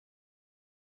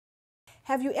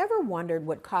Have you ever wondered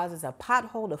what causes a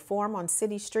pothole to form on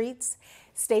city streets?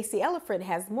 Stacy Elephant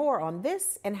has more on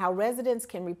this and how residents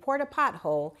can report a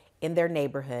pothole in their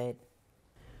neighborhood.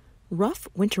 Rough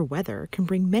winter weather can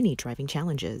bring many driving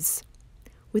challenges.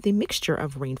 With a mixture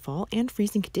of rainfall and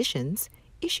freezing conditions,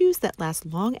 issues that last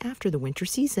long after the winter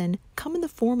season come in the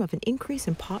form of an increase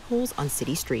in potholes on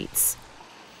city streets.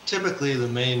 Typically, the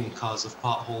main cause of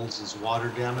potholes is water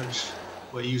damage.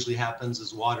 What usually happens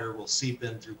is water will seep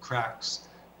in through cracks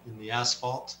in the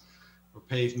asphalt or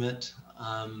pavement,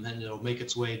 and it'll make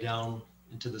its way down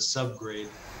into the subgrade.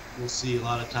 You'll see a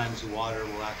lot of times the water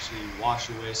will actually wash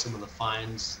away some of the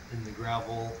fines in the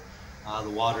gravel. The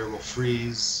water will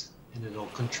freeze and it'll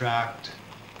contract,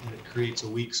 and it creates a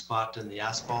weak spot in the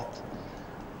asphalt.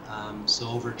 So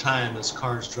over time, as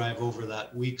cars drive over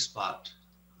that weak spot,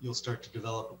 you'll start to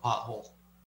develop a pothole.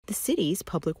 The city's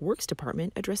Public Works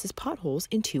Department addresses potholes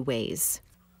in two ways.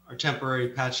 Our temporary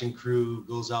patching crew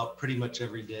goes out pretty much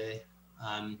every day.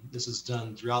 This is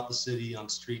done throughout the city on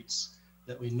streets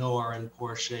that we know are in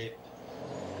poor shape.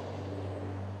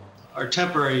 Our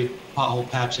temporary pothole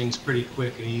patching is pretty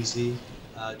quick and easy.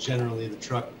 Generally, the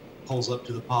truck pulls up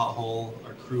to the pothole,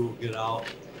 our crew will get out,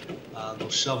 they'll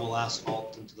shovel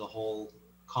asphalt into the hole,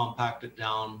 compact it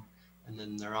down, and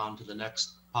then they're on to the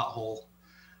next pothole.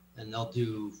 And they'll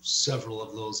do several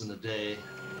of those in a day.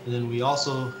 And then we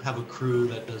also have a crew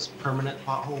that does permanent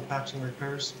pothole patching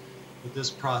repairs. With this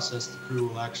process, the crew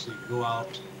will actually go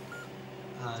out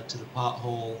to the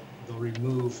pothole, they'll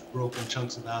remove broken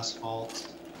chunks of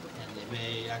asphalt, and they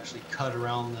may actually cut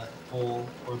around the hole,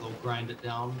 or they'll grind it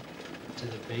down to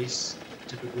the base.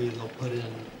 Typically, they'll put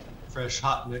in fresh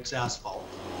hot mix asphalt,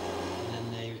 and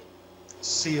then they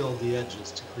seal the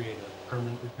edges to create a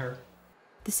permanent repair.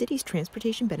 The city's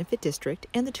Transportation Benefit District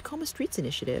and the Tacoma Streets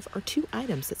Initiative are two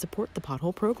items that support the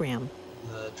pothole program.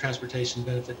 The Transportation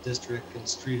Benefit District and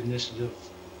Street Initiative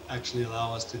actually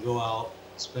allow us to go out,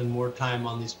 spend more time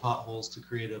on these potholes to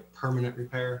create a permanent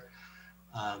repair,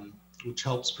 which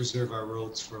helps preserve our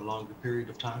roads for a longer period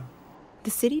of time. The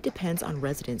city depends on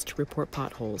residents to report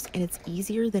potholes, and it's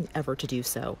easier than ever to do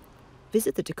so.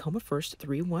 Visit the Tacoma First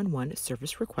 311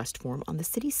 service request form on the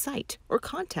city's site or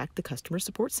contact the Customer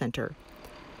Support Center.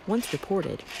 Once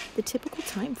reported, the typical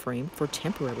time frame for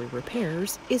temporary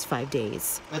repairs is 5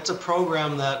 days. It's a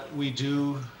program that we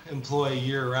do employ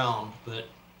year-round, but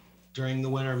during the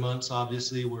winter months,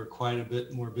 obviously, we're quite a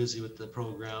bit more busy with the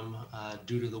program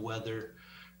due to the weather,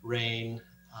 rain,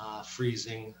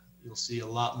 freezing. You'll see a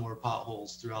lot more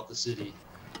potholes throughout the city.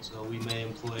 So we may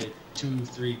employ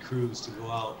 2-3 crews to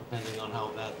go out, depending on how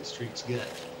bad the streets get,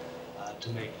 to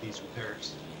make these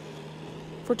repairs.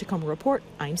 For Tacoma Report,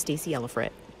 I'm Stacy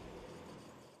Elephant.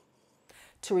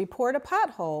 To report a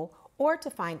pothole or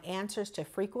to find answers to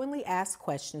frequently asked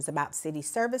questions about city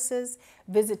services,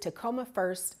 visit Tacoma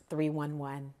First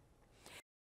 311.